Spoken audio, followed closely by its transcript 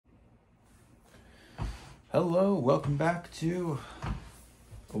Hello, welcome back to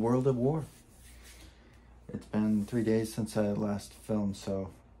A World at War. It's been 3 days since I last filmed, so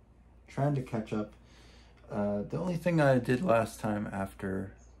trying to catch up. The only thing I did last time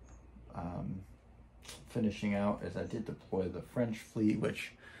after finishing out is I did deploy the French fleet,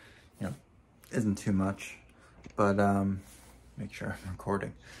 which, isn't too much, but make sure I'm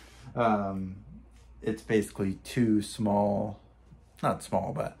recording. It's basically two smaller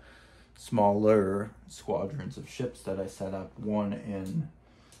squadrons of ships that I set up, one in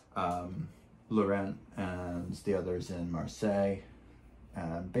Lorient and the others in Marseille.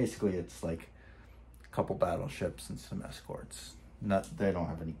 And basically it's like a couple battleships and some escorts. They don't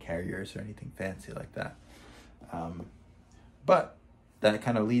have any carriers or anything fancy like that. But that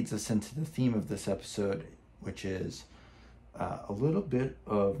kind of leads us into the theme of this episode, which is a little bit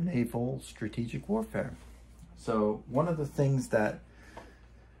of naval strategic warfare. So one of the things that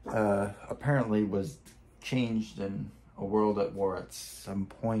apparently was changed in A World at War at some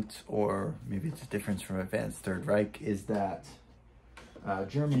point, or maybe it's a difference from Advanced Third Reich, is that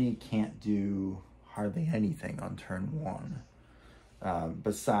Germany can't do hardly anything on turn one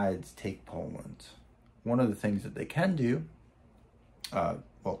besides take Poland. One of the things that they can do,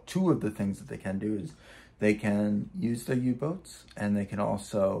 two of the things that they can do is they can use their U-boats, and they can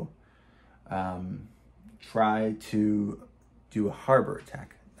also try to do a harbor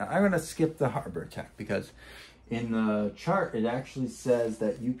attack. Now, I'm going to skip the harbor attack because in the chart it actually says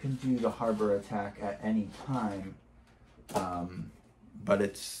that you can do the harbor attack at any time, but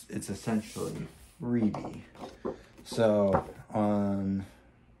it's essentially freebie. So on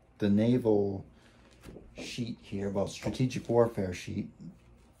the naval sheet here, strategic warfare sheet,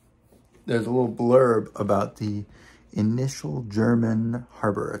 there's a little blurb about the initial German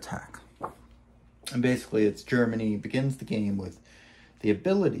harbor attack. And basically it's Germany begins the game with the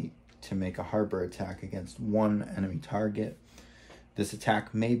ability to make a harbor attack against one enemy target. This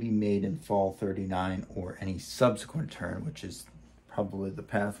attack may be made in fall 39 or any subsequent turn, which is probably the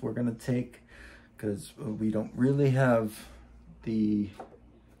path we're going to take, because we don't really have the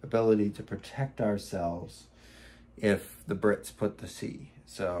ability to protect ourselves if the Brits put to sea.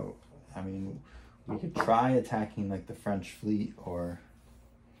 So, I mean, we could try attacking like the French fleet or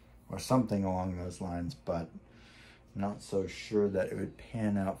something along those lines, but not so sure that it would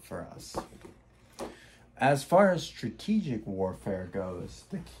pan out for us. As far as strategic warfare goes,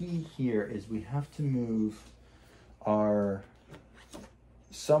 the key here is we have to move our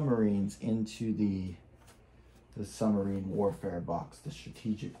submarines into the submarine warfare box, the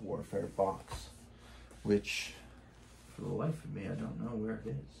strategic warfare box, which for the life of me, I don't know where it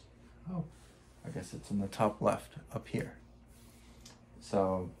is. Oh, I guess it's in the top left up here.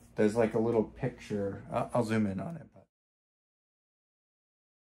 So there's like a little picture. I'll zoom in on it. But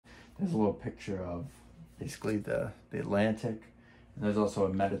there's a little picture of basically the Atlantic, and there's also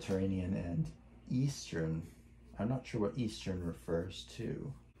a Mediterranean and Eastern. I'm not sure what Eastern refers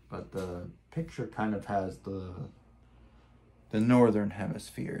to, but the picture kind of has the Northern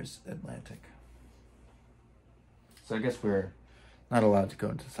Hemisphere's Atlantic. So I guess we're not allowed to go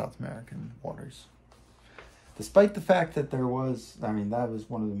into South American waters. Despite the fact that that was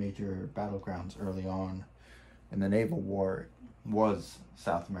one of the major battlegrounds early on in the naval war, was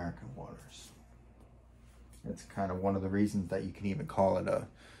South American waters. It's kind of one of the reasons that you can even call it a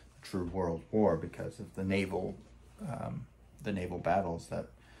true world war, because of the naval battles that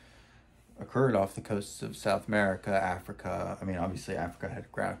occurred off the coasts of South America, Africa. I mean, obviously Africa had a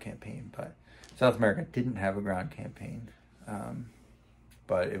ground campaign, but South America didn't have a ground campaign,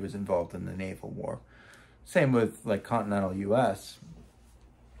 but it was involved in the naval war. Same with like continental US,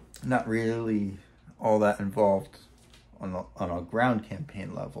 not really all that involved on a ground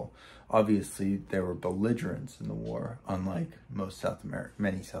campaign level. Obviously, there were belligerents in the war, unlike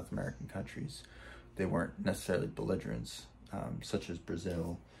many South American countries. They weren't necessarily belligerents, such as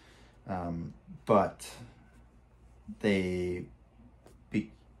Brazil, but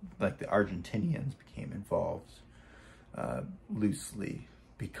like the Argentinians became involved loosely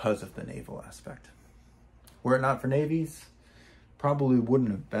because of the naval aspect. Were it not for navies, probably wouldn't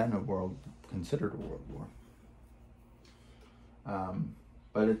have been considered a world war.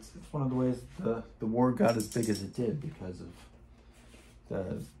 But it's one of the ways the war got as big as it did, because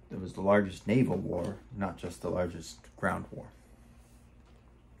of it was the largest naval war, not just the largest ground war.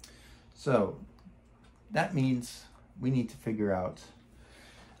 So that means we need to figure out,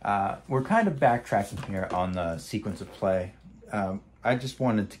 we're kind of backtracking here on the sequence of play. I just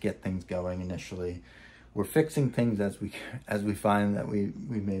wanted to get things going initially. We're fixing things as we find that we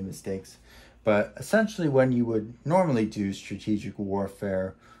made mistakes. But essentially, when you would normally do strategic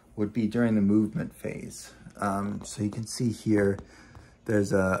warfare would be during the movement phase. So you can see here,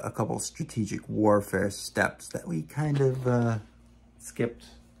 there's a couple strategic warfare steps that we kind of skipped,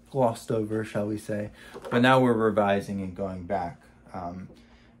 glossed over, shall we say. But now we're revising and going back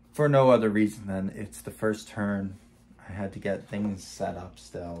for no other reason than it's the first turn. I had to get things set up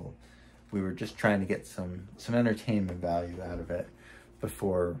still. We were just trying to get some entertainment value out of it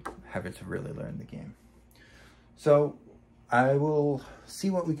before having to really learn the game. So I will see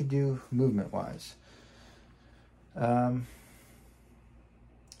what we can do movement-wise.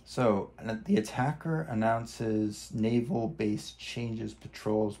 So the attacker announces naval base changes,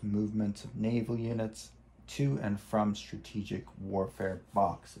 patrols, movements of naval units to and from strategic warfare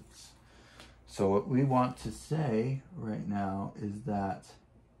boxes. So what we want to say right now is that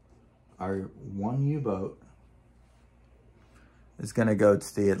our one U-boat is going to go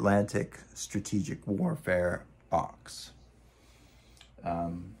to the Atlantic strategic warfare box.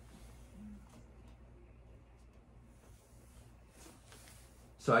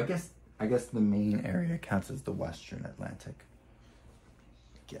 So I guess the main area counts as the Western Atlantic.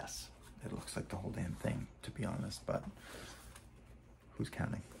 Yes, it looks like the whole damn thing, to be honest, but who's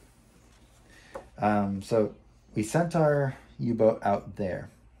counting? So we sent our U-boat out there.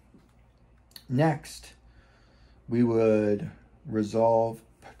 Next, we would resolve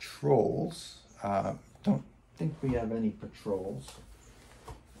patrols. Don't think we have any patrols,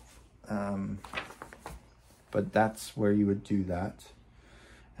 but that's where you would do that.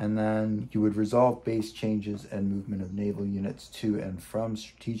 And then you would resolve base changes and movement of naval units to and from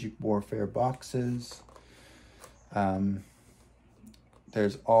strategic warfare boxes.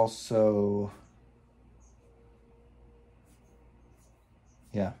 There's also,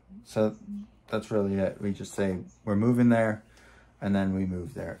 yeah, so that's really it. We just say we're moving there, and then we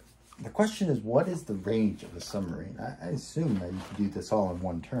move there. The question is, what is the range of a submarine? I assume that you can do this all in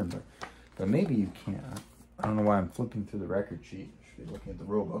one turn, but maybe you can't. I don't know why I'm flipping through the record sheet. I should be looking at the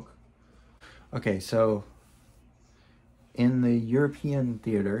rule book. Okay, so in the European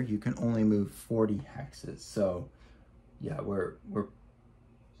theater, you can only move 40 hexes. So yeah, we're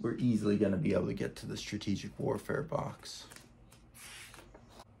easily going to be able to get to the strategic warfare box.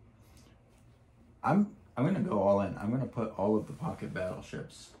 I'm going to go all in. I'm going to put all of the pocket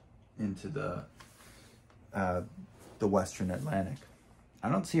battleships into the Western Atlantic. I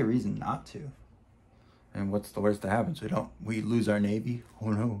don't see a reason not to. And what's the worst that happens? We lose our Navy? Oh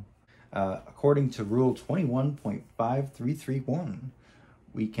no. According to Rule 21.5331,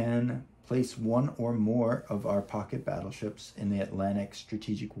 we can place one or more of our pocket battleships in the Atlantic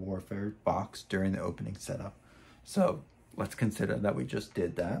strategic warfare box during the opening setup. So let's consider that we just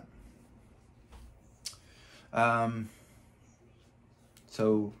did that.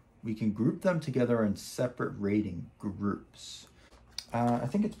 So we can group them together in separate rating groups. I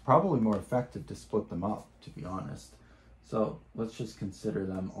think it's probably more effective to split them up, to be honest. So let's just consider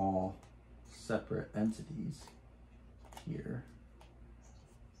them all separate entities here.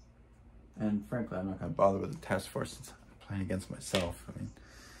 And frankly, I'm not going to bother with the task force since I'm playing against myself. I mean,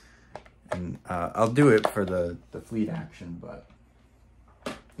 and I'll do it for the fleet action, but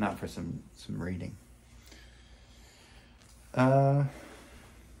not for some rating. So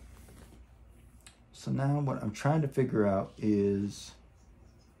now what I'm trying to figure out is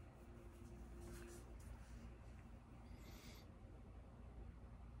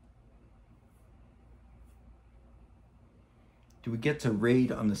do we get to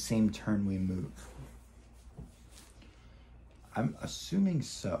raid on the same turn we move? I'm assuming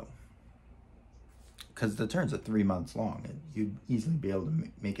so, because the turns are 3 months long and you'd easily be able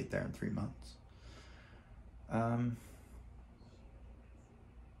to make it there in 3 months.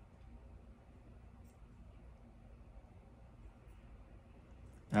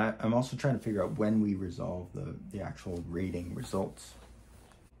 I'm also trying to figure out when we resolve the actual rating results.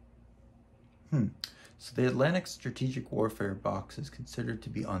 So the Atlantic Strategic Warfare box is considered to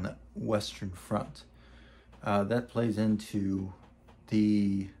be on the Western Front. That plays into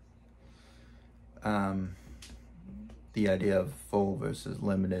the idea of full versus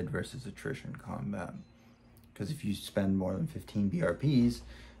limited versus attrition combat. Because if you spend more than 15 BRPs,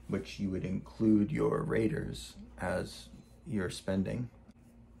 which you would include your raiders as your spending,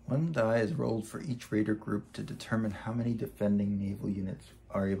 one die is rolled for each raider group to determine how many defending naval units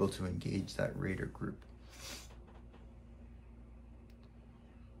are able to engage that raider group.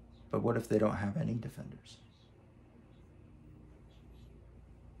 But what if they don't have any defenders?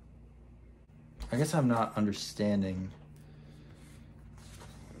 I guess I'm not really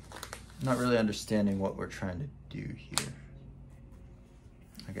understanding what we're trying to do here.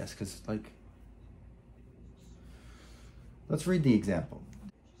 I guess, because, like, let's read the example.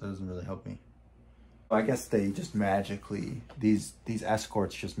 that doesn't really help me. I guess they just magically, these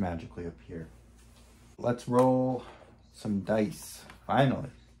escorts just magically appear. Let's roll some dice, finally.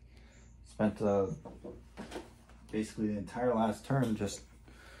 Spent basically the entire last turn just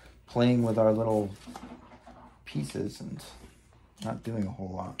playing with our little pieces and not doing a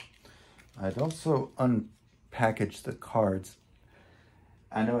whole lot. I'd also unpackaged the cards.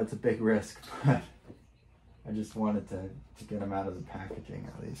 I know it's a big risk, but I just wanted to get them out of the packaging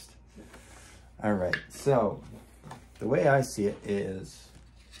at least. All right, so the way I see it is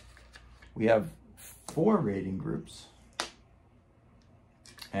we have 4 rating groups,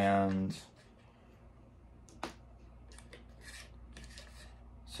 and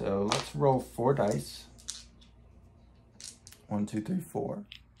so let's roll 4 dice. 1, 2, 3, 4.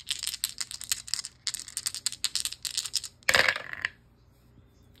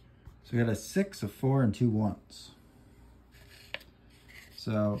 So we got a 6, a 4, and 2 1s.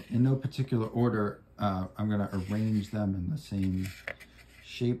 So in no particular order, I'm going to arrange them in the same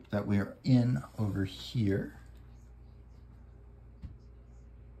shape that we are in over here.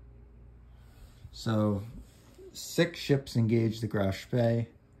 So 6 ships engage the Graf, the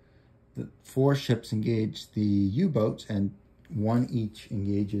 4 ships engage the U-boats, and 1 each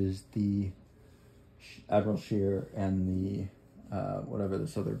engages the Admiral Scheer and the whatever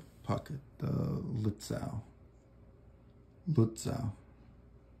this other pocket, the Lutzow.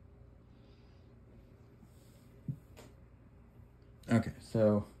 Okay,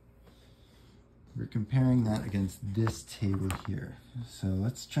 so we're comparing that against this table here. So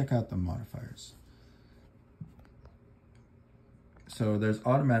let's check out the modifiers. So there's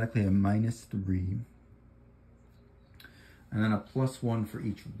automatically a -3, and then a +1 for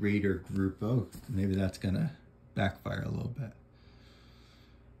each raider group. Oh, maybe that's gonna backfire a little bit.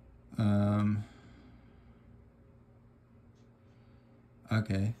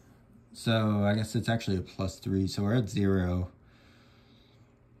 Okay, so I guess it's actually a +3, so we're at 0.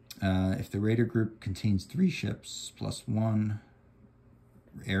 If the raider group contains 3 ships, +1.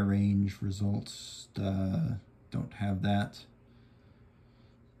 Air range results, don't have that.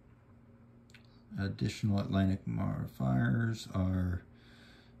 Additional Atlantic modifiers are,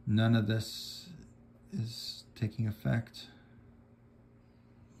 none of this is taking effect.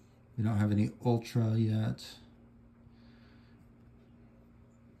 We don't have any Ultra yet.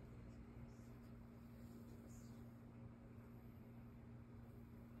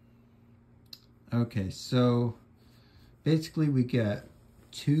 Okay, so basically we get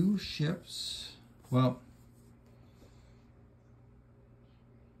 2 ships. Well,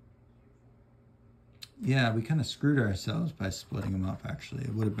 yeah, we kind of screwed ourselves by splitting them up, actually.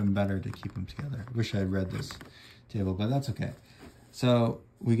 It would have been better to keep them together. I wish I had read this table, but that's okay. So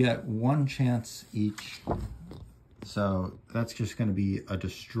we get 1 chance each. So that's just going to be a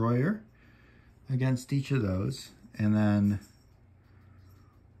destroyer against each of those. And then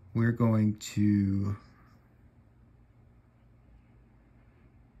we're going to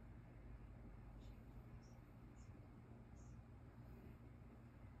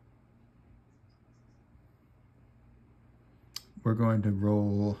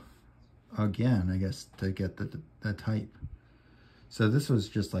roll again, I guess, to get the type. So this was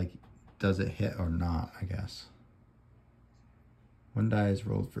just like, does it hit or not, I guess. 1 die is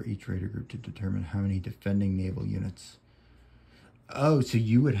rolled for each raider group to determine how many defending naval units. Oh, so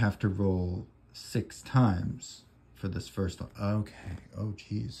you would have to roll 6 times for this first one. Okay. Oh,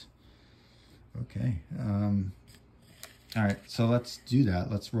 geez. Okay. All right, so let's do that.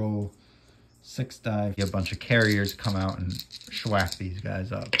 Let's roll 6 die. A bunch of carriers come out and schwack these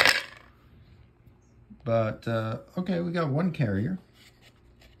guys up. But, okay, we got 1 carrier.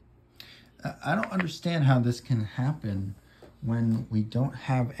 I don't understand how this can happen when we don't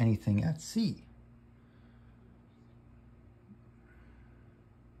have anything at sea.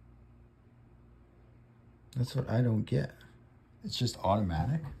 That's what I don't get. It's just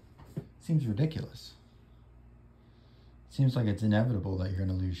automatic. Seems ridiculous. Seems like it's inevitable that you're going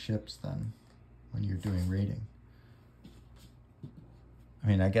to lose ships then when you're doing raiding. I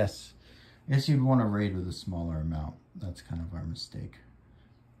mean, I guess you'd want to raid with a smaller amount. That's kind of our mistake.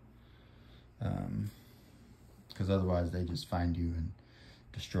 Because otherwise they just find you and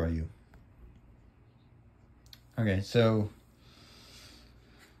destroy you. Okay, so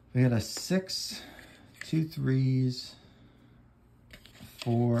we got a 6, 2 3s,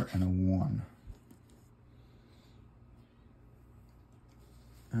 4, and a 1.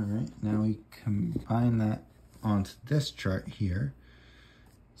 All right, now we combine that onto this chart here.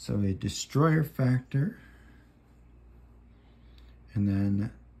 So a destroyer factor, and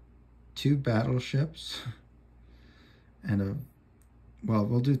then 2 battleships, and a Well,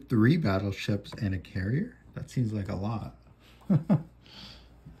 we'll do 3 battleships and a carrier. That seems like a lot.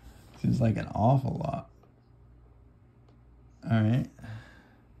 Seems like an awful lot. All right.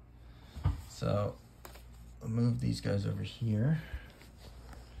 So I'll move these guys over here.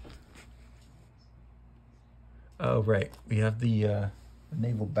 Oh, right. We have the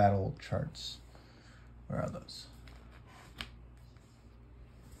naval battle charts. Where are those?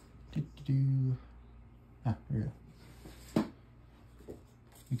 Ah, here we go.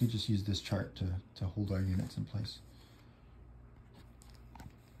 We could just use this chart to hold our units in place.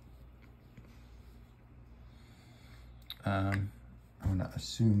 I'm gonna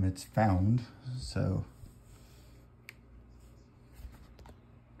assume it's found, so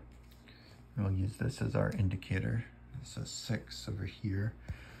we'll use this as our indicator. This is 6 over here,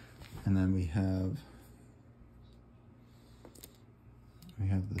 and then we have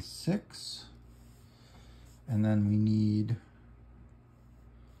the 6, and then we need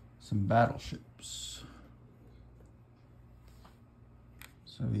some battleships.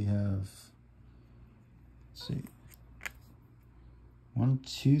 So we have, let's see, 1,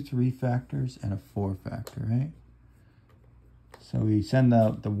 2, 3 factors and a 4 factor, right? So we send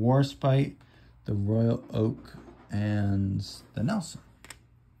out the Warspite, the Royal Oak, and the Nelson.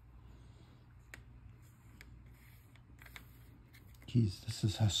 Geez, this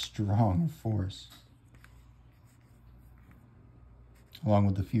is a strong force. Along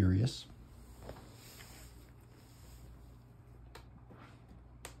with the Furious.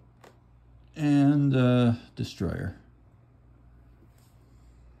 And Destroyer.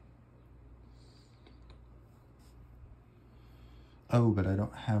 Oh, but I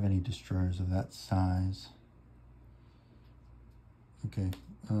don't have any destroyers of that size. Okay,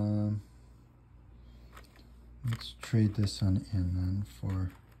 let's trade this on in then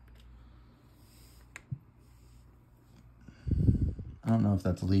for, I don't know if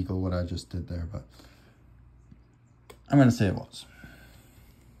that's legal what I just did there, but I'm gonna say it was.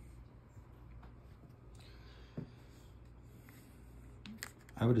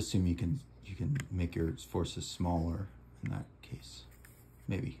 I would assume you can make your forces smaller in that case.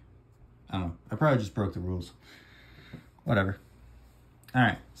 Maybe. I don't know. I probably just broke the rules. Whatever. All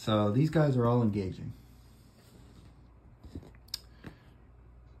right, so these guys are all engaging.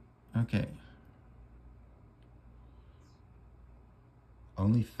 Okay.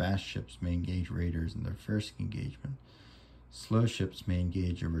 Only fast ships may engage raiders in their first engagement. Slow ships may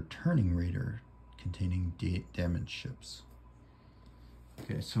engage a returning raider containing damaged ships.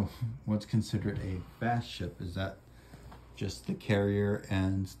 Okay, so what's considered a fast ship? Is that just the carrier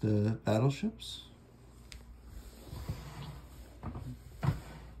and the battleships?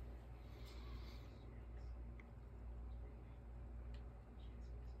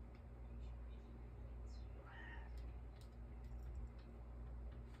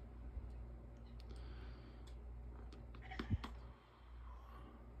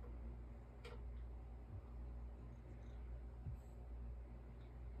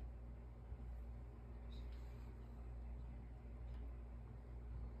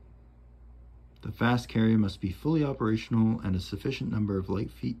 The fast carrier must be fully operational, and a sufficient number of light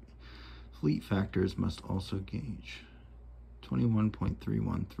fleet factors must also gauge.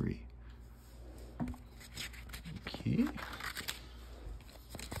 21.313. Okay.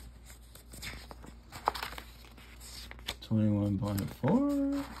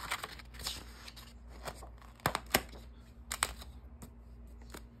 .4.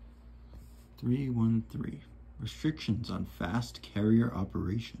 .313. Restrictions on fast carrier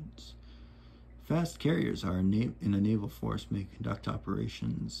operations. Fast carriers are in a naval force may conduct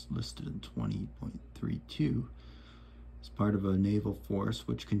operations listed in 20.32 as part of a naval force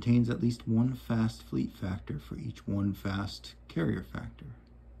which contains at least one fast fleet factor for each one fast carrier factor.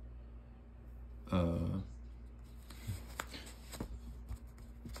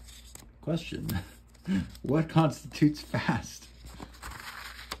 Question. What constitutes fast?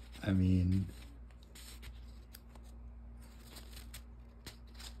 I mean,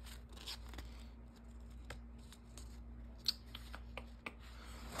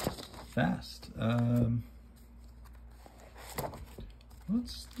 fast.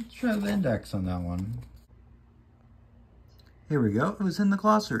 Let's try the index on that one. Here we go. It was in the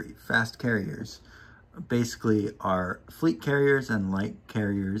glossary. Fast carriers basically are fleet carriers and light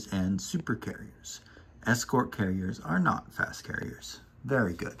carriers and super carriers. Escort carriers are not fast carriers.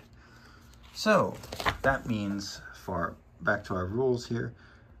 Very good. So that means, for back to our rules here,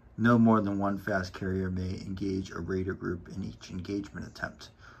 no more than one fast carrier may engage a raider group in each engagement attempt.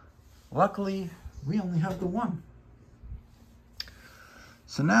 Luckily, we only have the one.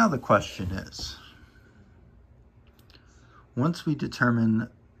 So now the question is, once we determine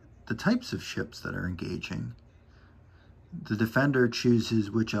the types of ships that are engaging, the defender chooses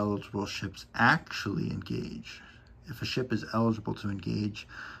which eligible ships actually engage. If a ship is eligible to engage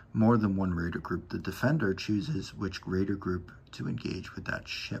more than one raider group, the defender chooses which raider group to engage with that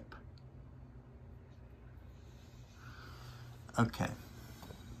ship. Okay.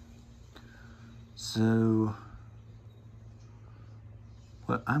 So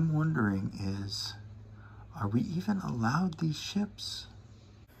what I'm wondering is, are we even allowed these ships?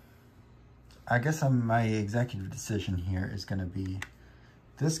 I guess my executive decision here is going to be,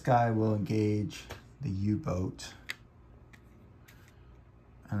 this guy will engage the U-boat,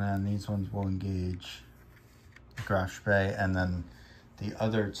 and then these ones will engage the Graf, Spee, and then the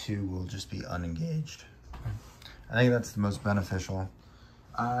other two will just be unengaged. I think that's the most beneficial.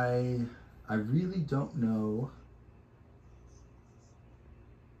 I really don't know.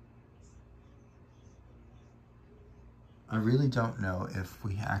 I really don't know if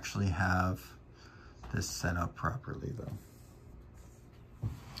we actually have this set up properly, though.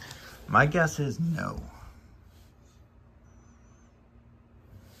 My guess is no.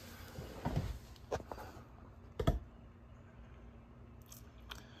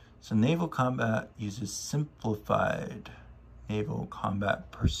 So naval combat uses simplified naval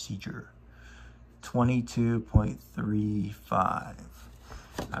combat procedure 22.35.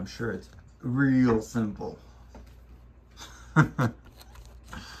 I'm sure it's real simple.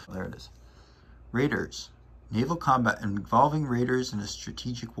 There it is. Raiders. Naval combat involving raiders in a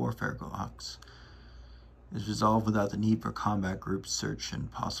strategic warfare box is resolved without the need for combat groups, search,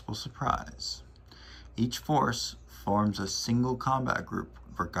 and possible surprise. Each force forms a single combat group,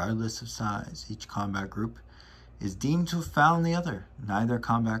 regardless of size. Each combat group is deemed to have found the other. Neither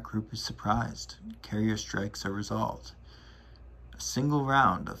combat group is surprised. Carrier strikes are resolved. A single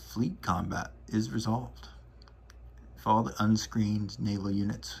round of fleet combat is resolved if all the unscreened naval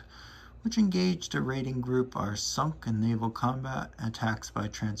units which engaged a raiding group are sunk in naval combat. Attacks by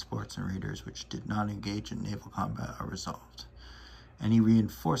transports and raiders which did not engage in naval combat are resolved. Any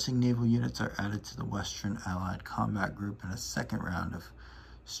reinforcing naval units are added to the Western Allied combat group, and a second round of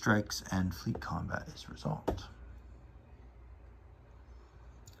strikes and fleet combat is resolved.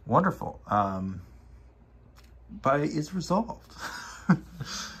 Wonderful. But it's resolved.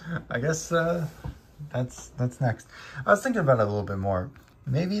 I guess that's next. I was thinking about it a little bit more.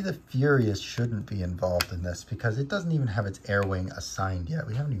 Maybe the Furious shouldn't be involved in this because it doesn't even have its air wing assigned yet.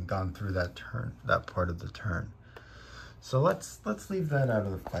 We haven't even gone through that part of the turn. So let's leave that out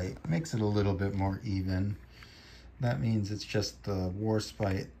of the fight. Makes it a little bit more even. That means it's just the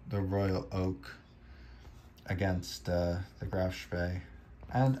Warspite, the Royal Oak against the Graf, Spee.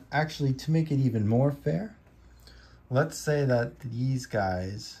 And actually, to make it even more fair, let's say that these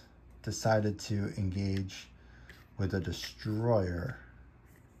guys decided to engage with a destroyer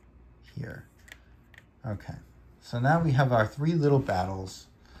here. Okay, so now we have our three little battles,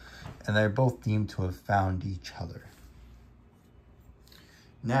 and they're both deemed to have found each other.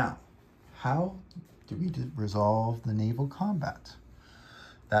 Now, how do we resolve the naval combat?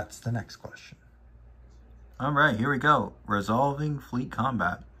 That's the next question. All right, here we go. Resolving fleet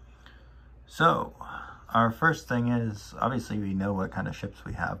combat. So, our first thing is, obviously we know what kind of ships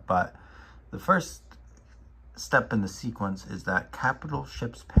we have, but the first step in the sequence is that capital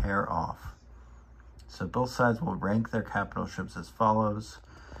ships pair off. So both sides will rank their capital ships as follows.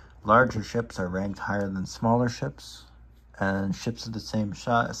 Larger ships are ranked higher than smaller ships, and ships of the same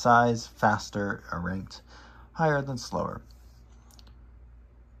size, faster, are ranked higher than slower.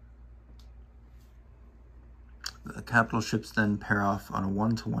 The capital ships then pair off on a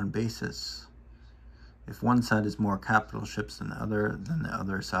one-to-one basis. If one side is more capital ships than the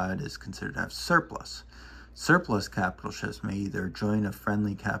other side is considered to have surplus. Surplus capital ships may either join a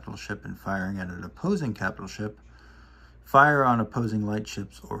friendly capital ship in firing at an opposing capital ship, fire on opposing light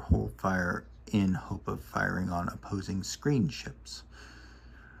ships, or hold fire in hope of firing on opposing screen ships.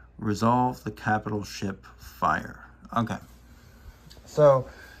 Resolve the capital ship fire. Okay. So,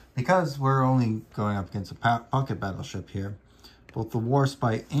 because we're only going up against a pocket battleship here, both the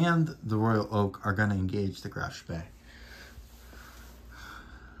Warspite and the Royal Oak are going to engage the Graf, Spee.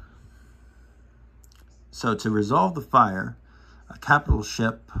 So to resolve the fire, a capital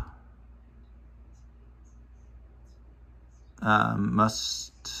ship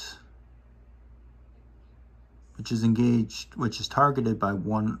which is targeted by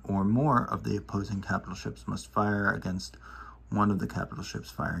one or more of the opposing capital ships must fire against one of the capital ships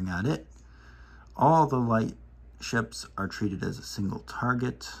firing at it. All the light ships are treated as a single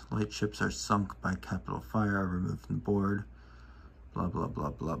target. Light ships are sunk by capital fire, removed from the board. Blah, blah, blah,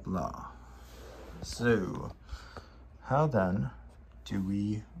 blah, blah. So, how then do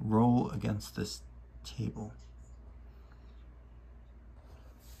we roll against this table?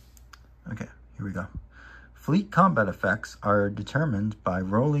 Okay, here we go. Fleet combat effects are determined by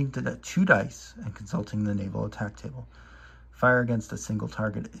rolling 2 dice and consulting the naval attack table. Fire against a single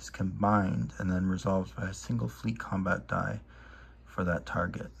target is combined and then resolved by a single fleet combat die for that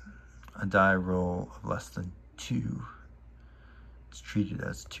target. A die roll of less than 2 is treated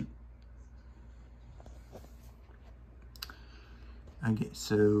as 2. Okay,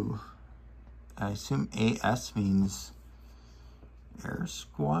 so I assume AS means air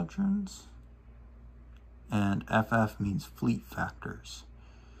squadrons, and FF means fleet factors.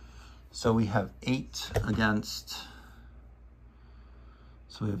 So we have 8 against,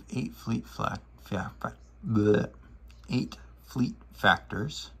 so we have 8 fleet 8 fleet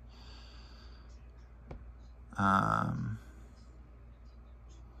factors.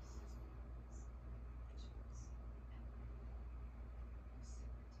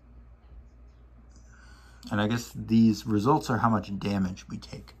 And I guess these results are how much damage we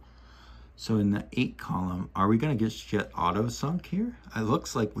take. So in the 8 column, are we going to get auto sunk here? It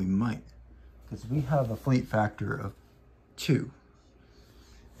looks like we might, because we have a fleet factor of 2.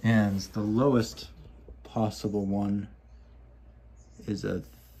 And the lowest possible one is a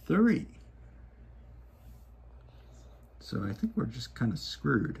 3. So I think we're just kind of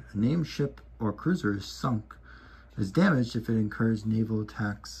screwed. A named ship or cruiser is sunk, is damaged if it incurs naval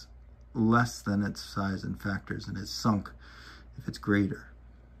attacks less than its size and factors, and is sunk if it's greater.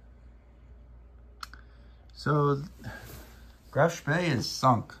 So Graf Spee is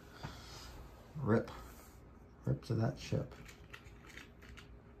sunk. Rip to that ship.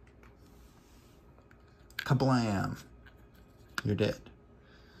 Kablam! You're dead.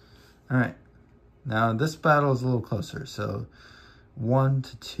 All right. Now this battle is a little closer. So 1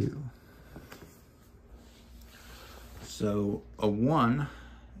 to 2. So a 1.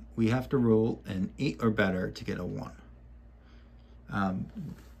 We have to roll an 8 or better to get a 1.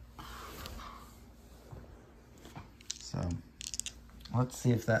 So let's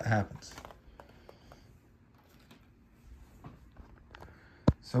see if that happens.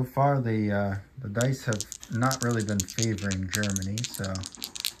 So far, the dice have not really been favoring Germany. So,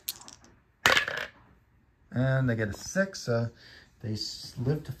 and they get a 6. So they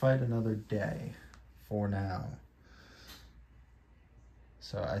live to fight another day for now.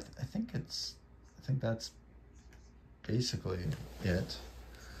 So I think that's basically it.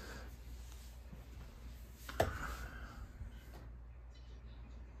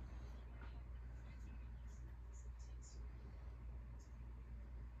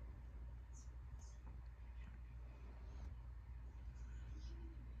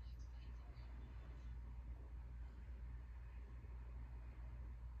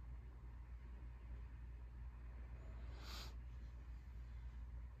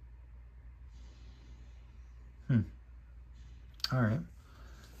 All right.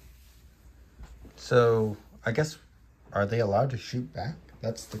 So I guess, are they allowed to shoot back?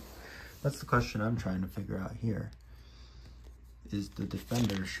 That's the question I'm trying to figure out here. Is the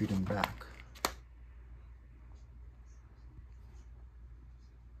defender shooting back?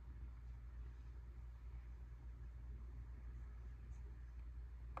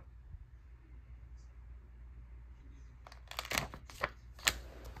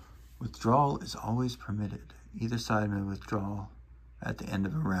 Withdrawal is always permitted. Either side may withdraw at the end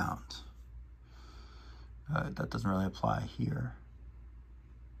of a round. That doesn't really apply here.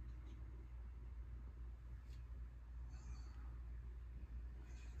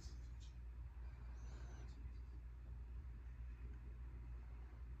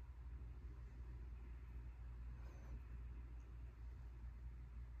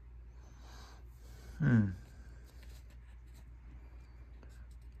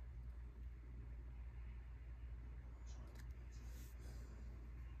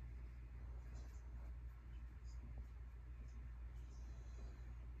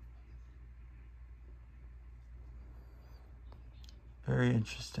 Very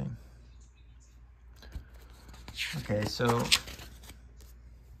interesting. Okay, so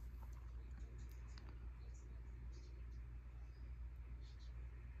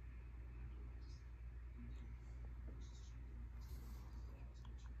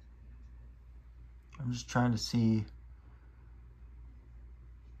I'm just trying to see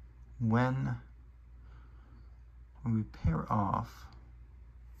when we pair off,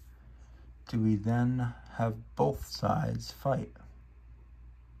 do we then have both sides fight?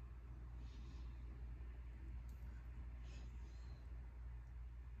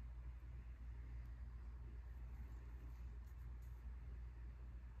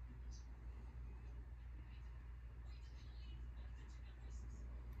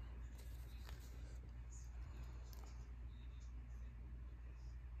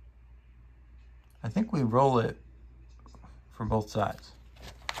 think we roll it for both sides.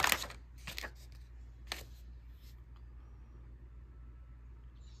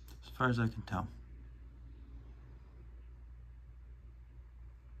 As far as I can tell.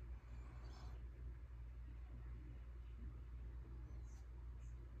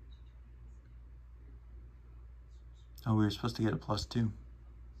 Oh, we were supposed to get a +2.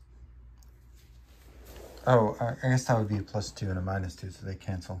 Oh, I guess that would be a +2 and a -2, so they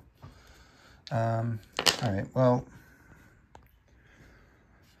cancel. All right, well,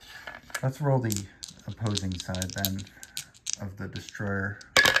 let's roll the opposing side then of the destroyer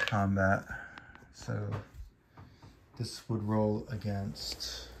combat. So this would roll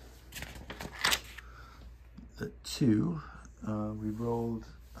against the 2. We rolled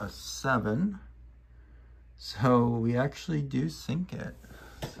a 7. So we actually do sink it.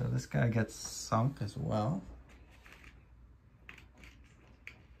 So this guy gets sunk as well.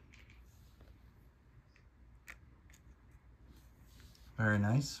 Very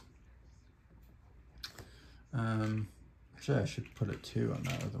nice. Actually, I should put a 2 on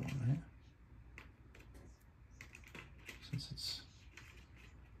that other one, right? Since it's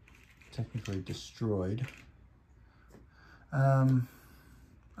technically destroyed.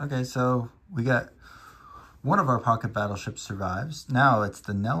 Okay, so we got one of our pocket battleships survives. Now it's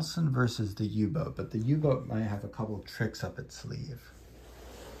the Nelson versus the U-boat, but the U-boat might have a couple of tricks up its sleeve,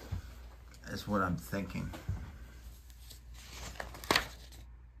 is what I'm thinking.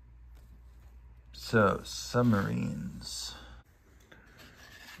 So, submarines.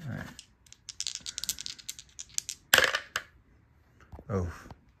 All right. Oh,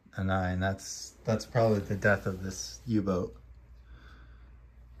 a 9. That's probably the death of this U-boat.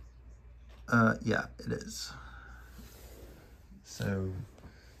 Yeah, it is. So,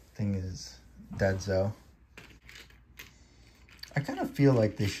 thing is dead-zo. I kind of feel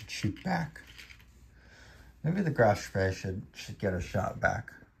like they should shoot back. Maybe the Graf Spee should get a shot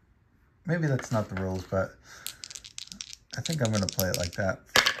back. Maybe that's not the rules, but I think I'm going to play it like that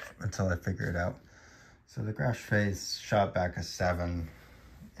until I figure it out. So the Graf Spee shot back a 7.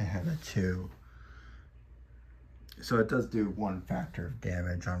 It had a 2. So it does do 1 factor of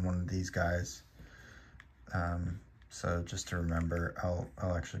damage on one of these guys. So just to remember,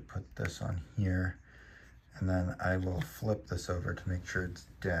 I'll actually put this on here, and then I will flip this over to make sure it's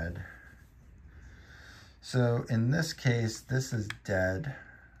dead. So in this case, this is dead,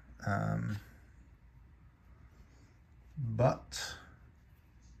 but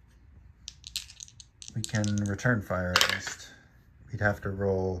we can return fire at least. We'd have to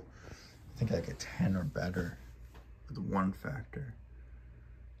roll, I think like a 10 or better with 1 factor.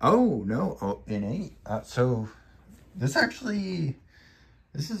 Oh, no, oh, an 8. So this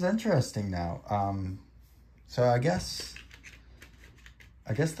is interesting now. So I guess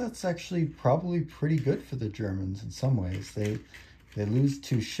that's actually probably pretty good for the Germans in some ways. They lose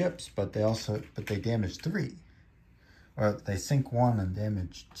 2 ships, but they damage 3. Or they sink 1 and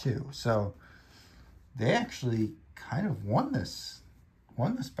damage 2. So they actually kind of won this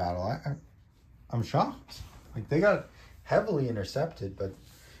battle. I'm shocked. Like, they got heavily intercepted, but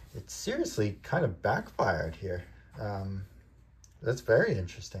it seriously kind of backfired here. That's very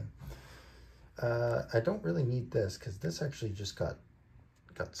interesting. I don't really need this because this actually just got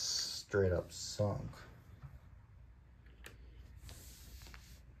straight up sunk.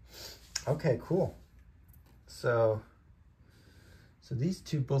 Okay, cool. So these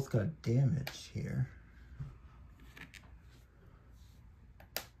 2 both got damaged here.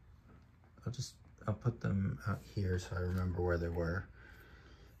 I'll put them out here so I remember where they were.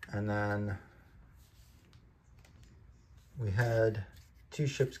 And then we had 2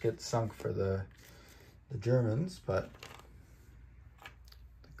 ships get sunk for the Germans, but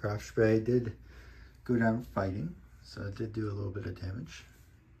the Graf Spee did go down fighting, so it did do a little bit of damage.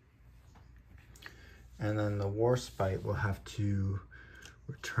 And then the Warspite will have to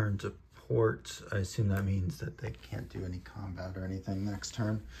return to port. I assume that means that they can't do any combat or anything next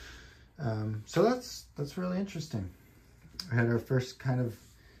turn. So that's really interesting. We had our first kind of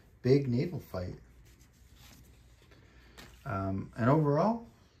big naval fight. And overall,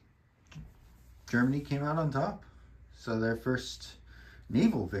 Germany came out on top. So their first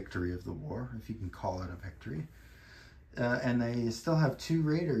naval victory of the war, if you can call it a victory. And they still have 2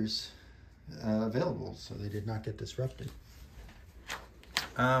 raiders available, so they did not get disrupted.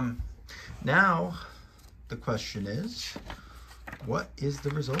 Now, the question is, what is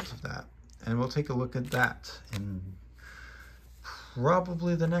the result of that? And we'll take a look at that in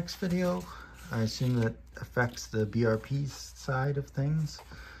probably the next video. I assume that affects the BRP side of things.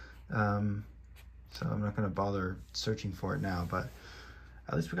 So I'm not going to bother searching for it now, but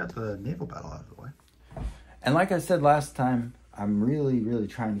at least we got the naval battle out of the way. And like I said last time, I'm really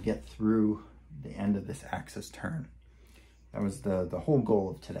trying to get through the end of this Axis turn. That was the whole goal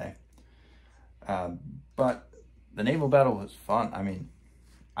of today. But the naval battle was fun. I mean,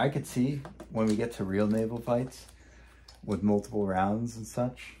 I could see when we get to real naval fights with multiple rounds and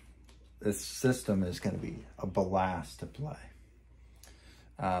such, this system is going to be a blast to play.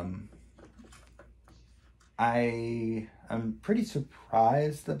 I'm pretty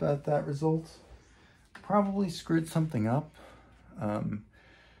surprised about that result. Probably screwed something up.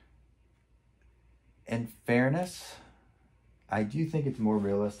 In fairness, I do think it's more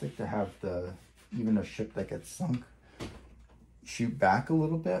realistic to have even a ship that gets sunk shoot back a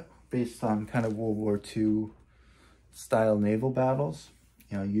little bit based on kind of World War II style naval battles.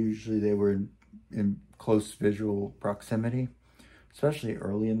 You know, usually they were in close visual proximity, especially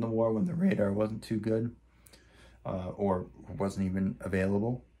early in the war when the radar wasn't too good or wasn't even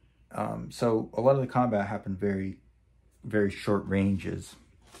available. So a lot of the combat happened very short ranges,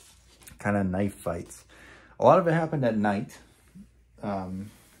 kind of knife fights. A lot of it happened at night.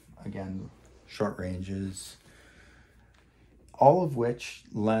 Again, short ranges, all of which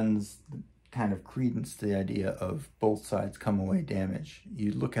lends kind of credence to the idea of both sides come away damaged.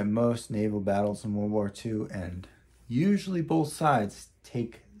 You look at most naval battles in World War II, and usually both sides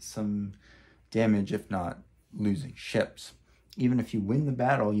take some damage, if not losing ships. Even if you win the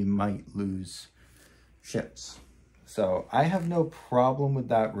battle, you might lose ships. So I have no problem with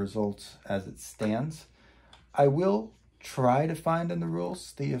that result as it stands. I will try to find in the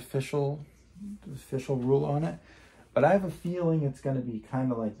rules the official rule on it, but I have a feeling it's going to be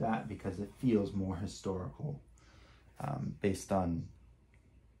kind of like that because it feels more historical, based on,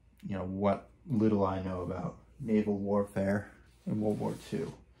 you know, what little I know about naval warfare in World War II.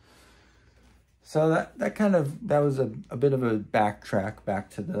 So that was a bit of a backtrack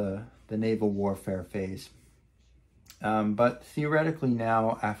back to the naval warfare phase. But theoretically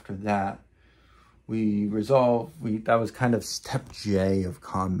now, after that, that was kind of step J of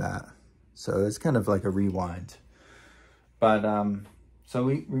combat. So it's kind of like a rewind. But, so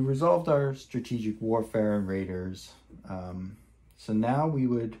we resolved our strategic warfare and raiders. So now we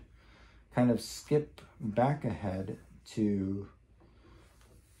would kind of skip back ahead to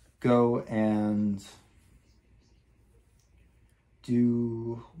go and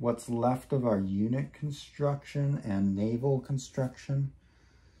do what's left of our unit construction and naval construction,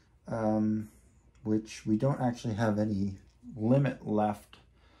 which we don't actually have any limit left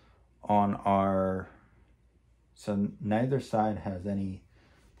on our, so neither side has any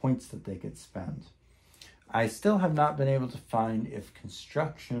points that they could spend. I still have not been able to find if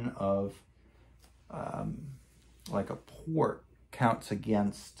construction of like a port counts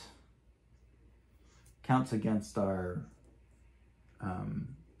against our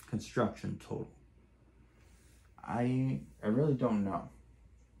construction total. I really don't know.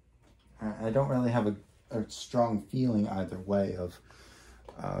 I don't really have a strong feeling either way of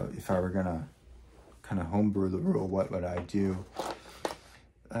if I were gonna kind of homebrew the rule, what would I do?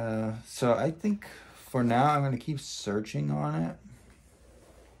 So I think for now I'm gonna keep searching on it.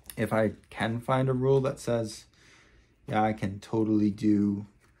 If I can find a rule that says, yeah, I can totally do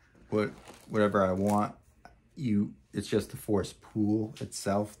whatever I want, it's just the force pool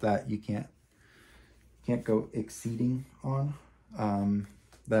itself that you can't go exceeding on,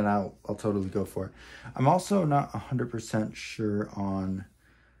 then I'll totally go for it. I'm also not 100% sure on,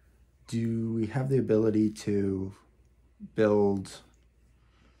 do we have the ability to build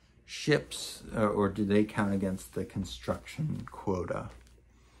ships, or do they count against the construction quota?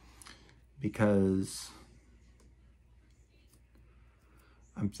 Because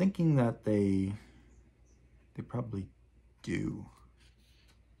I'm thinking that they probably do.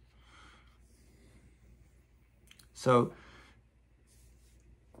 So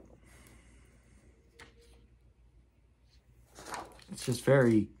it's just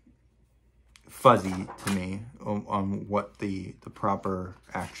very fuzzy to me on what the proper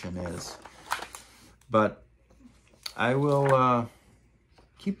action is. But I will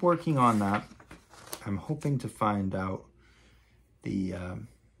keep working on that. I'm hoping to find out the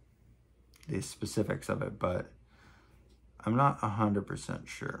specifics of it, but I'm not 100%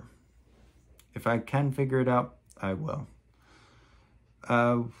 sure. If I can figure it out, I will.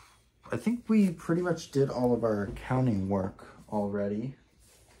 I think we pretty much did all of our accounting work already.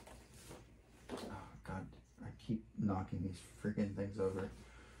 Oh God, I keep knocking these freaking things over.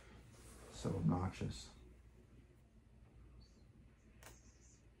 So obnoxious.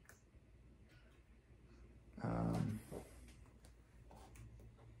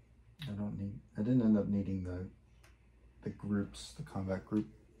 I didn't end up needing the groups, the combat group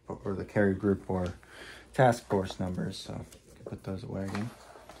or the carrier group or task force numbers. So I can put those away again.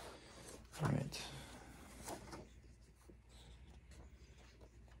 All right.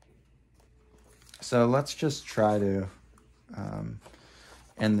 So let's just try to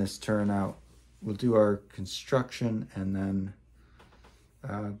end this turn out. We'll do our construction and then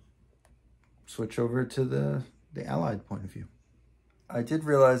switch over to the Allied point of view. I did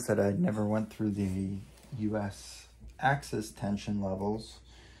realize that I never went through the U.S. Axis tension levels,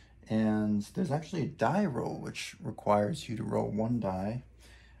 and there's actually a die roll which requires you to roll one die,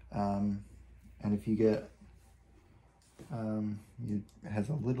 and if you get, it has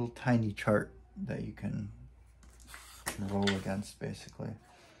a little tiny chart that you can roll against, basically.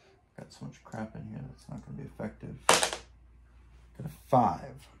 Got so much crap in here that's not going to be effective. Got a 5,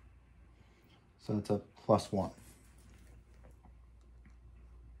 so it's a +1.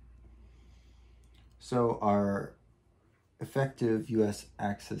 So our effective U.S.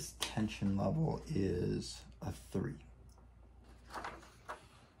 Axis tension level is a 3.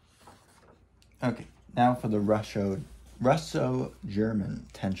 Okay, now for the Russo-German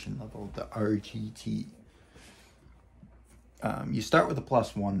tension level, the RGT. You start with a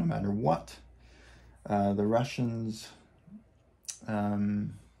 +1 no matter what. The Russians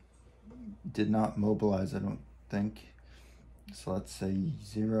did not mobilize, I don't think. So let's say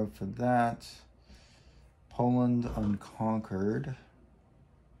 0 for that. Poland unconquered.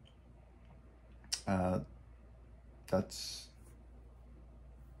 That's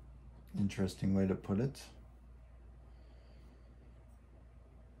an interesting way to put it.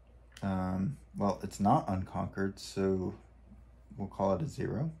 Well, it's not unconquered, so we'll call it a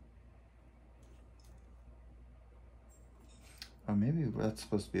 0. Or maybe that's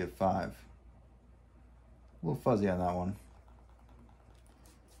supposed to be a 5. A little fuzzy on that one.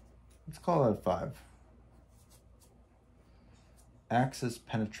 Let's call it a 5. Axis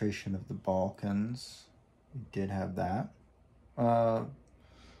penetration of the Balkans. We did have that. Not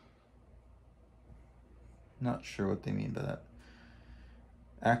sure what they mean by that.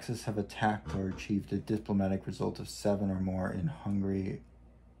 Axis have attacked or achieved a diplomatic result of 7 or more in Hungary.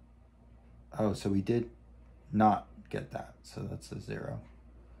 Oh, so we did not get that. So that's a 0.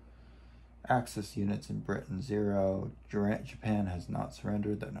 Axis units in Britain, 0. Japan has not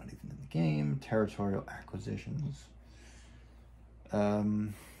surrendered. They're not even in the game. Territorial acquisitions.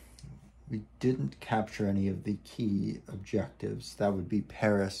 We didn't capture any of the key objectives. That would be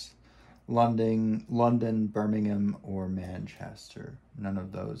Paris, London, Birmingham, or Manchester. None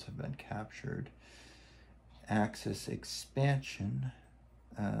of those have been captured. Axis expansion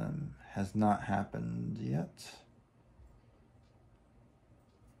has not happened yet.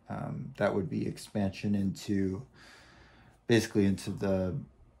 That would be expansion into, basically into the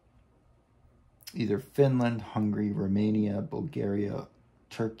either Finland, Hungary, Romania, Bulgaria,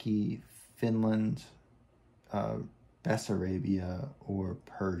 Turkey, Finland, Bessarabia, or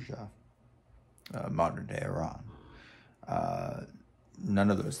Persia, modern day Iran.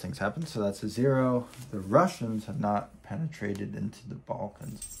 None of those things happened, so that's a 0. The Russians have not penetrated into the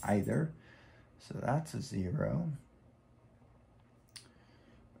Balkans either, so that's a 0.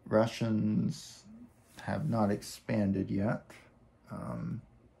 Russians have not expanded yet,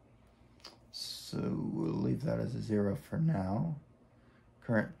 so we'll leave that as a 0 for now.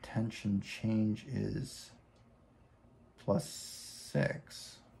 Current tension change is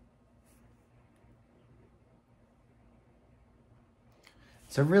 +6.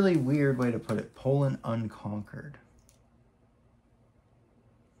 It's a really weird way to put it. Poland unconquered.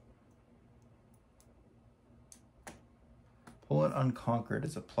 Poland unconquered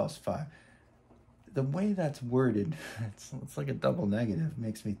is a +5. The way that's worded, it's like a double negative,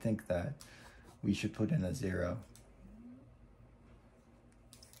 makes me think that we should put in a 0.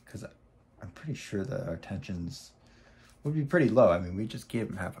 Because I'm pretty sure that our tensions would be pretty low. I mean, we just gave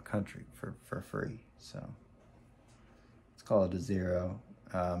them half a country for free. So let's call it a 0.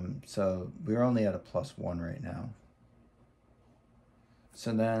 So we're only at a +1 right now.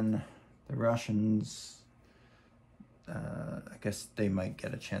 So then the Russians, I guess they might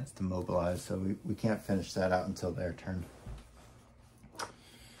get a chance to mobilize, so we can't finish that out until their turn.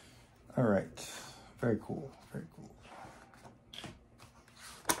 All right, very cool, very cool.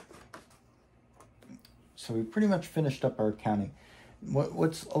 So we pretty much finished up our counting.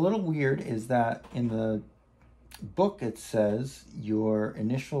 What's a little weird is that in the book it says your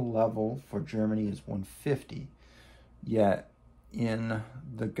initial level for Germany is 150, yet in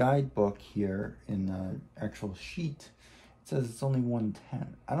the guidebook here, in the actual sheet, it says it's only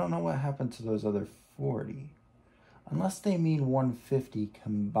 110. I don't know what happened to those other 40. Unless they mean 150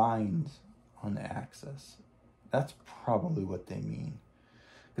 combined on the Axis. That's probably what they mean.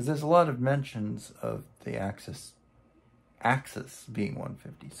 because there's a lot of mentions of the axis being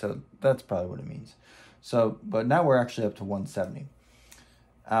 150. So that's probably what it means. So, but now we're actually up to 170.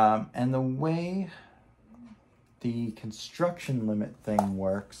 And the way the construction limit thing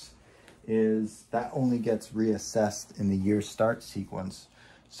works is that only gets reassessed in the year start sequence.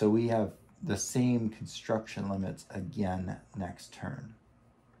 So we have the same construction limits again next turn.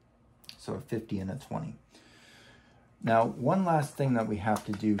 So a 50 and a 20. Now, one last thing that we have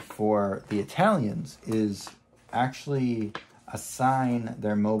to do for the Italians is actually assign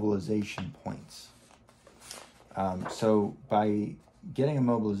their mobilization points. So by getting a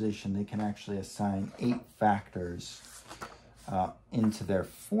mobilization, they can actually assign 8 factors into their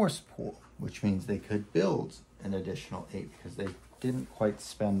force pool, which means they could build an additional 8 because they didn't quite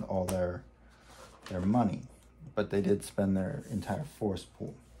spend all their money, but they did spend their entire force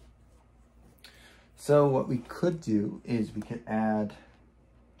pool. So what we could do is we could add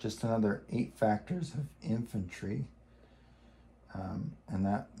just another 8 factors of infantry, and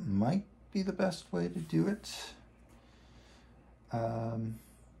that might be the best way to do it.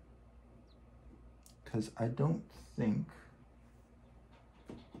 Because I don't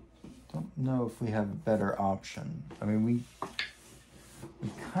know if we have a better option. I mean, we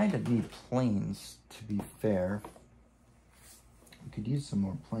kind of need planes, to be fair. We could use some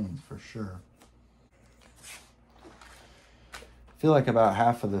more planes for sure. I feel like about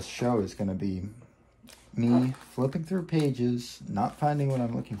half of this show is going to be me flipping through pages, not finding what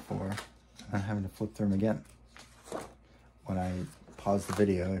I'm looking for, and having to flip through them again when I pause the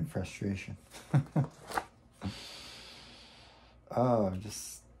video in frustration. Oh,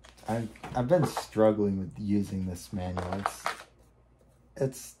 I've been struggling with using this manual.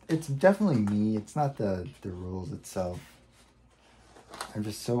 It's definitely me. It's not the rules itself. I'm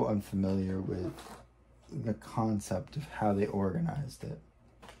just so unfamiliar with the concept of how they organized it.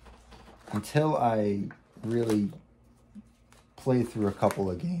 Until I really play through a couple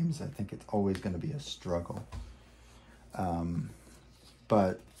of games, I think it's always going to be a struggle.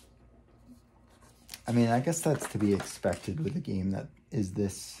 But I mean, I guess that's to be expected with a game that is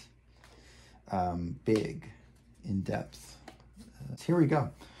this big in depth. Here we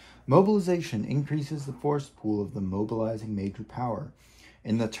go. Mobilization increases the force pool of the mobilizing major power.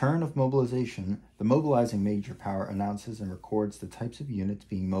 In the turn of mobilization, the mobilizing major power announces and records the types of units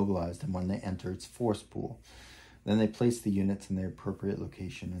being mobilized and when they enter its force pool. Then they place the units in their appropriate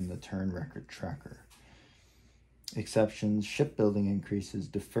location in the turn record tracker. Exceptions: shipbuilding increases,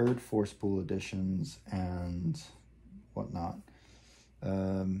 deferred force pool additions, and whatnot.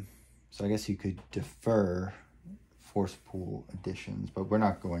 So I guess you could defer force pool additions, but we're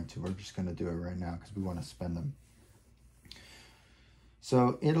not going to. We're just going to do it right now because we want to spend them.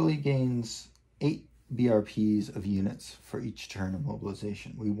 So Italy gains 8 BRPs of units for each turn of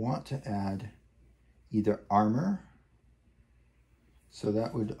mobilization. We want to add either armor, so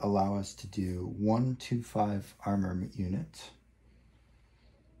that would allow us to do 125 armor unit,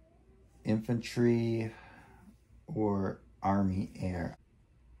 infantry, or army air.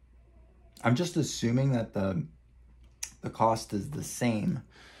 I'm just assuming that the cost is the same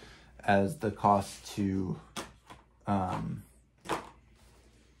as the cost to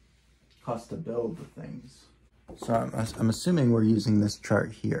build the things. So I'm assuming we're using this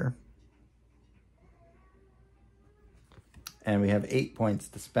chart here. And we have 8 points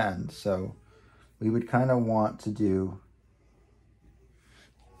to spend, so we would kind of want to do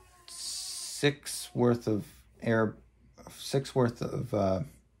 6 worth of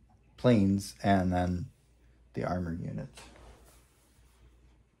planes, and then the armor unit.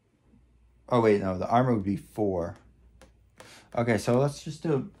 Oh wait, no, the armor would be 4. Okay, so let's just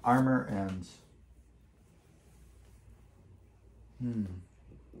do armor and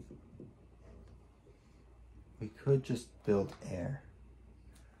we could just build air.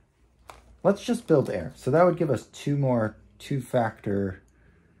 Let's just build air. So that would give us 2 more 2-factor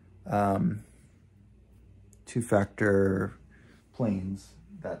planes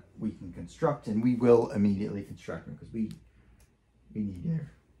that we can construct, and we will immediately construct them because we need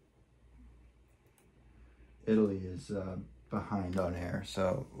air. Italy is behind on air,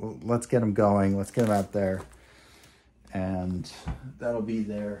 so let's get them going. Let's get them out there, and that'll be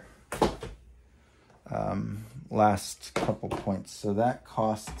their last couple points. So that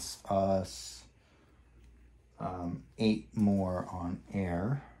costs us 8 more on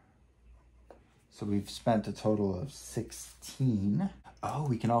air. So we've spent a total of 16. Oh,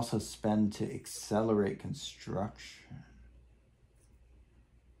 we can also spend to accelerate construction.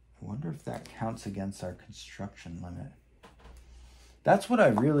 I wonder if that counts against our construction limit. That's what I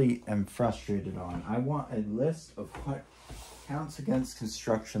really am frustrated on. I want a list of what counts against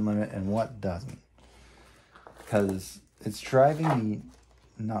construction limit and what doesn't. Because it's driving me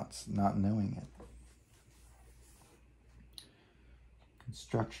nuts not knowing it.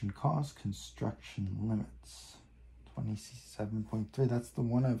 Construction cost, construction limits. 27.3. That's the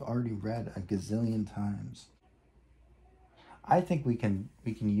one I've already read a gazillion times. I think we can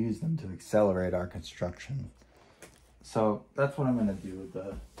use them to accelerate our construction. So that's what I'm going to do with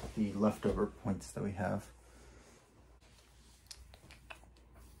the leftover points that we have.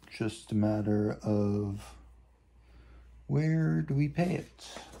 Just a matter of where do we pay it?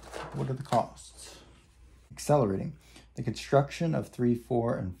 What are the costs? Accelerating. The construction of 3,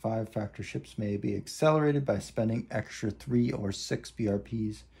 4, and 5 factor ships may be accelerated by spending extra 3 or 6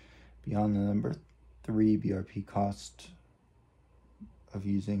 BRPs beyond the number 3 BRP cost of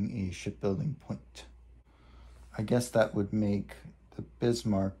using a shipbuilding point. I guess that would make the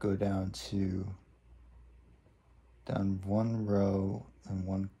Bismarck go down one row and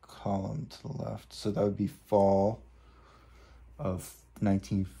 1 column to the left. So that would be fall of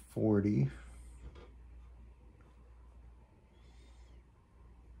 1940.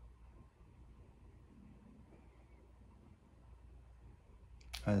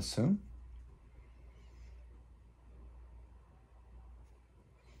 I assume.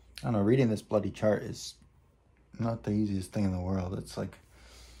 I don't know, reading this bloody chart is not the easiest thing in the world. It's like,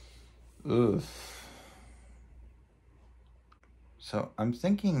 ugh. So I'm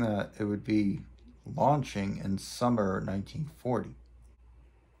thinking that it would be launching in summer 1940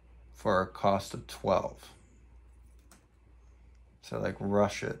 for a cost of 12. So like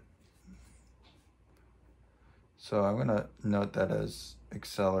rush it. So I'm gonna note that as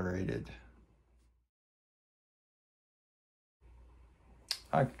accelerated.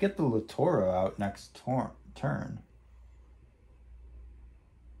 I could get the Littorio out next turn.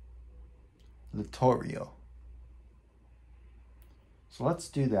 Littorio. So let's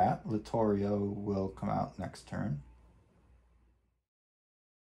do that. Littorio will come out next turn.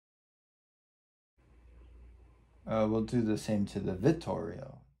 We'll do the same to the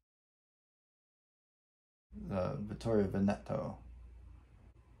Vittorio. The Vittorio Veneto.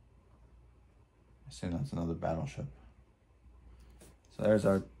 I assume that's another battleship. So there's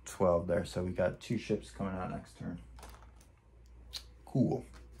our 12 there. So we got 2 ships coming out next turn. Cool.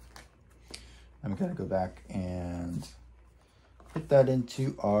 I'm gonna go back and put that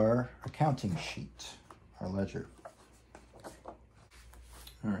into our accounting sheet, our ledger.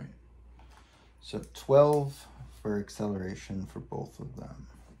 All right. So 12 for acceleration for both of them.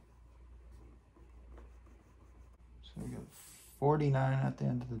 So we got 49 at the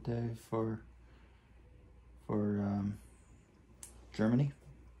end of the day for Germany,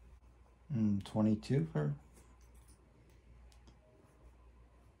 and 22 for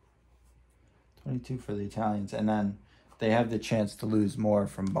the Italians, and then they have the chance to lose more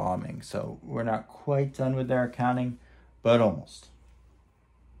from bombing. So we're not quite done with their accounting, but almost.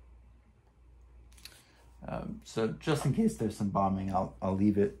 So just in case there's some bombing, I'll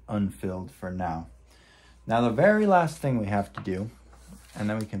leave it unfilled for now. Now the very last thing we have to do, and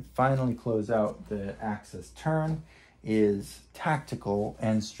then we can finally close out the Axis turn, is tactical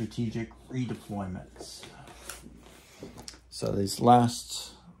and strategic redeployments. So these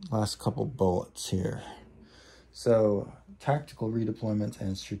last couple bullets here. So tactical redeployments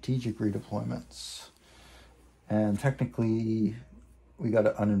and strategic redeployments. And technically we got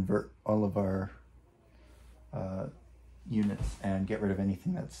to uninvert all of our units and get rid of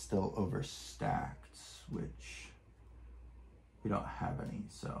anything that's still overstacked, which we don't have any,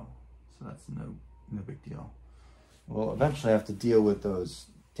 so that's no big deal. We'll eventually have to deal with those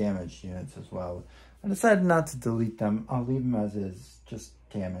damaged units as well. I decided not to delete them. I'll leave them as is, just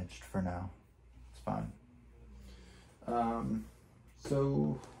damaged for now. It's fine.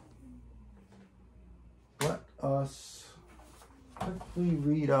 So let us quickly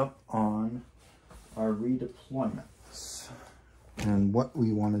read up on our redeployments and what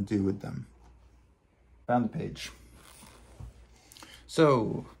we want to do with them. Found the page.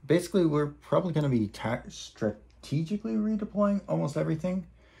 So basically we're probably going to be strategically redeploying almost everything.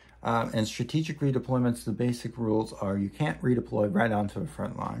 And strategic redeployments, the basic rules are you can't redeploy right onto a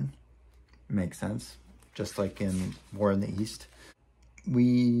front line. Makes sense. Just like in War in the East.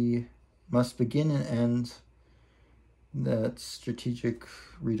 We must begin and end that strategic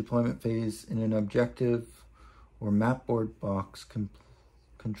redeployment phase in an objective or mapboard box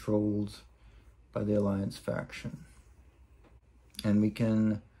controlled by the Alliance faction. And we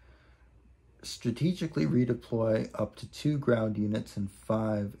can strategically redeploy up to 2 ground units and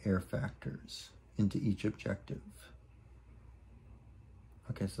 5 air factors into each objective.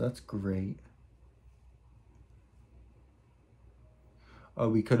 Okay, so that's great.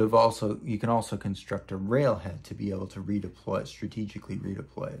 we could have you can also construct a railhead to be able to redeploy, strategically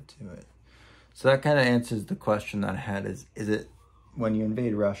redeploy it to it. So that kind of answers the question that I had, is it, when you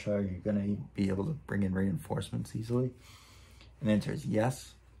invade Russia, are you going to be able to bring in reinforcements easily? And the answer is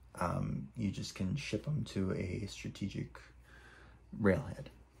yes. You just can ship them to a strategic railhead.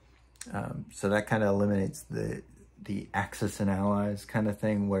 So that kind of eliminates the Axis and Allies kind of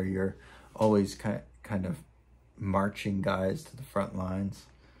thing, where you're always kind of marching guys to the front lines.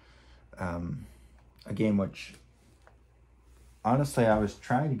 A game which, honestly, I was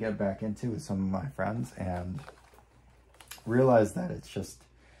trying to get back into with some of my friends and realized that it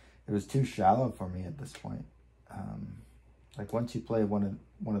was too shallow for me at this point. Like, once you play one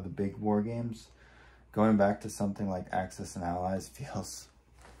of the big war games, going back to something like Axis and Allies feels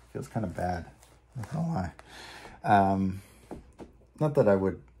kind of bad. I'm not gonna lie. Not that I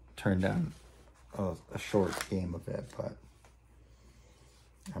would turn down a short game of it, but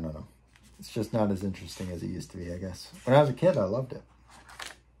I don't know. It's just not as interesting as it used to be, I guess. When I was a kid, I loved it.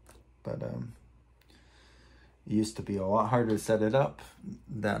 But it used to be a lot harder to set it up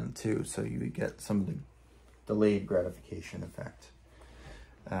then, too, so you would get some of the delayed gratification effect.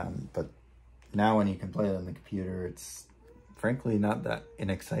 But now when you can play it on the computer, it's frankly not that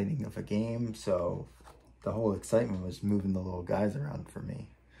exciting of a game, so the whole excitement was moving the little guys around for me.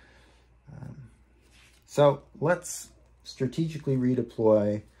 So let's strategically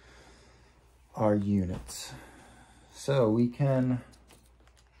redeploy our units. So we can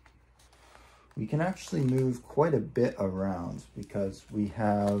actually move quite a bit around, because we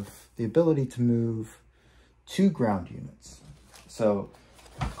have the ability to move 2 ground units. So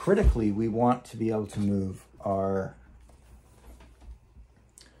critically, we want to be able to move our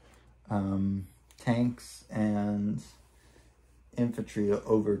tanks and infantry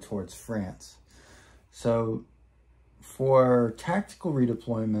over towards France. So for tactical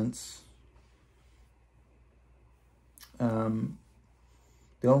redeployments,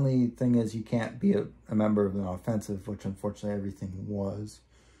 the only thing is you can't be a member of an offensive, which unfortunately everything was.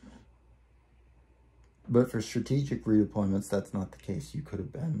 But for strategic redeployments, that's not the case. You could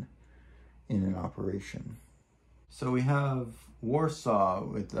have been in an operation. So we have Warsaw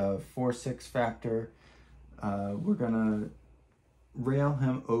with a 4-6 factor. We're gonna rail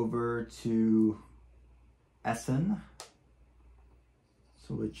him over to Essen,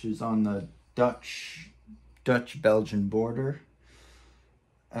 so which is on the Dutch-Belgian border.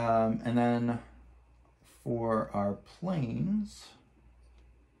 And then for our planes,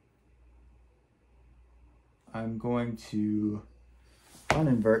 I'm going to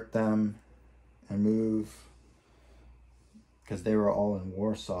uninvert them and move, because they were all in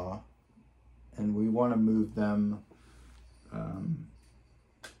Warsaw, and we want to move them, I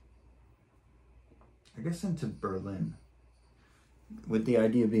guess, into Berlin, with the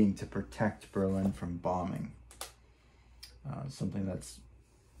idea being to protect Berlin from bombing. Something that's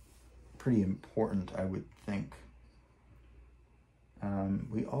pretty important, I would think.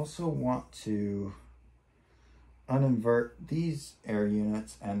 We also want to uninvert these air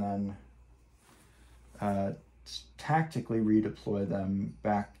units and then tactically redeploy them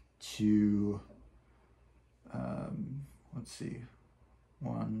back to, let's see,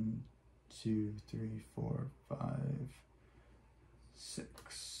 1, 2, 3, 4, 5,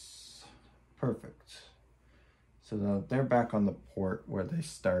 6. Perfect. So they're back on the port where they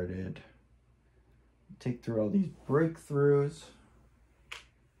started. Take through all these breakthroughs.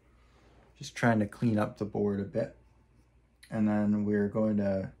 Just trying to clean up the board a bit. And then we're going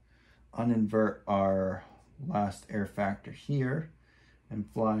to uninvert our last air factor here and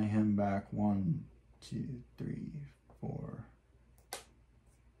fly him back 1, 2, 3, 4.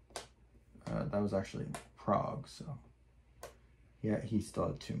 That was actually Prague, so yeah, he still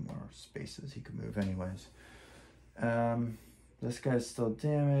had 2 more spaces he could move anyways. This guy's still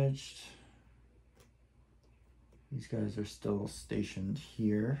damaged. These guys are still stationed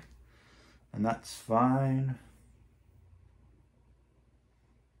here, and that's fine.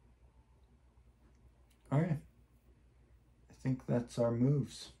 All right, I think that's our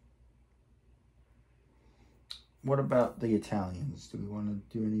moves. What about the Italians? Do we want to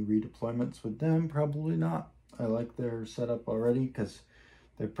do any redeployments with them? Probably not. I like their setup already, because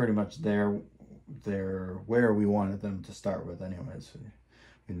they're pretty much there. They're where we wanted them to start with anyways. We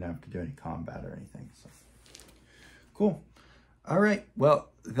didn't have to do any combat or anything. So cool. All right. Well,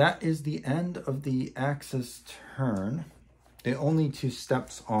 that is the end of the Axis turn. The only 2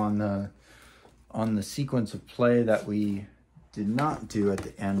 steps on the sequence of play that we did not do at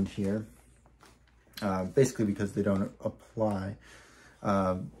the end here, basically because they don't apply.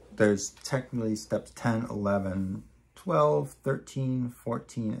 There's technically steps 10, 11, 12, 13,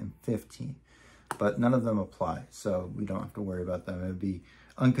 14, and 15. But none of them apply, so we don't have to worry about them. It would be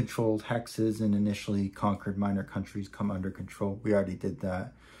uncontrolled hexes and initially conquered minor countries come under control. We already did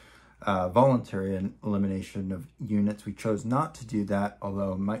that. Voluntary elimination of units. We chose not to do that,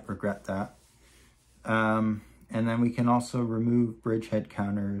 although I might regret that. And then we can also remove bridgehead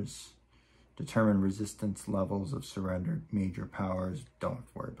counters, determine resistance levels of surrendered major powers. Don't have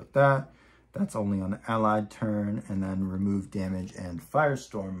to worry about that. That's only on the allied turn. And then remove damage and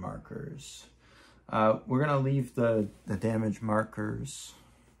firestorm markers. We're going to leave the damage markers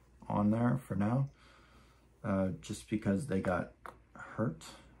on there for now, just because they got hurt.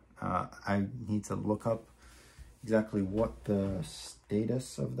 I need to look up exactly what the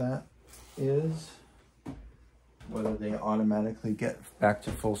status of that is, whether they automatically get back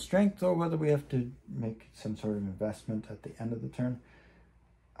to full strength or whether we have to make some sort of investment at the end of the turn.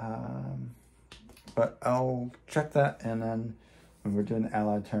 But I'll check that, and then when we're doing the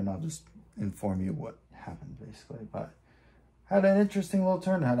allied turn, I'll just inform you what happened, basically. But had an interesting little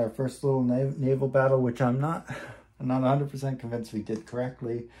turn. Had our first little naval battle, which I'm not 100% convinced we did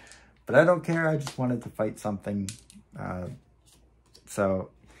correctly, but I don't care. I just wanted to fight something.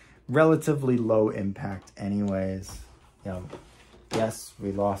 So relatively low impact anyways. You know, yes,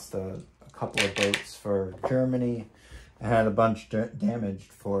 we lost a couple of boats for Germany and had a bunch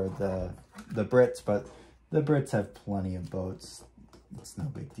damaged for the Brits, but the Brits have plenty of boats. It's no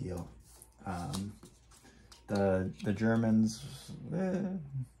big deal. The Germans, it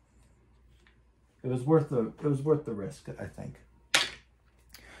was worth the risk, I think.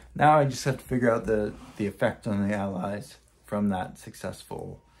 Now I just have to figure out the effect on the Allies from that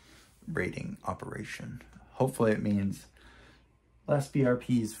successful raiding operation. Hopefully it means less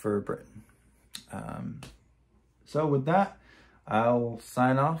BRPs for Britain. So with that, I'll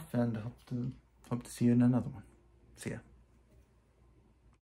sign off and hope to see you in another one. See ya.